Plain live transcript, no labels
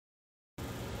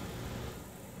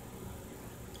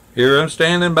Here I'm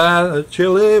standing by the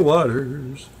chilly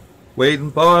waters,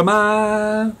 waiting for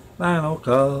my final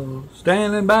call.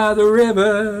 Standing by the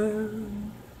river,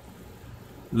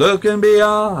 looking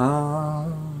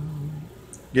beyond,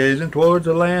 gazing towards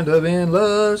a land of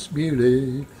endless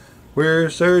beauty, where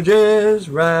surges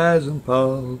rise and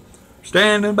fall.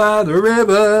 Standing by the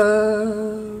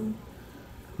river,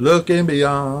 looking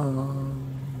beyond.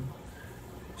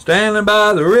 Standing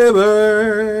by the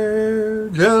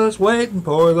river, just waiting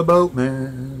for the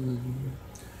boatman.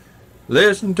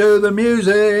 Listen to the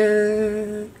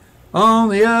music on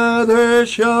the other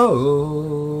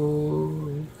shore.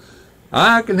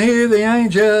 I can hear the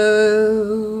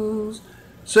angels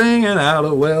singing out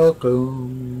a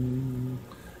welcome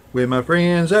with my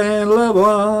friends and loved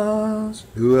ones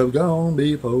who have gone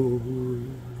before.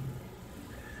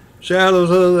 Shadows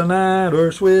of the night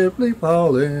are swiftly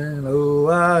falling. Oh,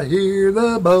 I hear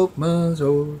the boatman's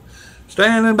oar.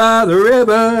 Standing by the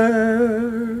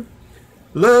river,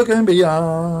 looking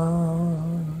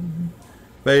beyond.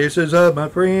 Faces of my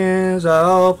friends I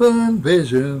often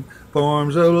vision,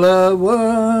 forms of loved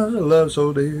ones, a love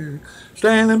so dear.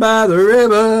 Standing by the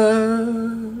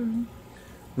river,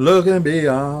 looking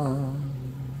beyond.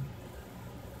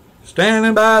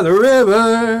 Standing by the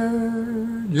river,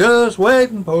 just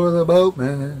waiting for the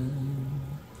boatman.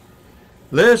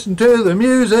 Listen to the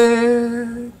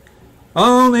music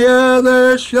on the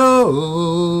other shore.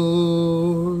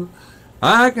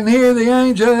 I can hear the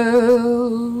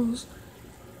angels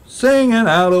singing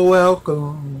out a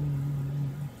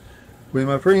welcome with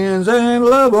my friends and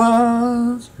loved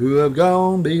ones who have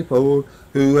gone before,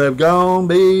 who have gone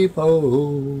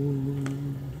before.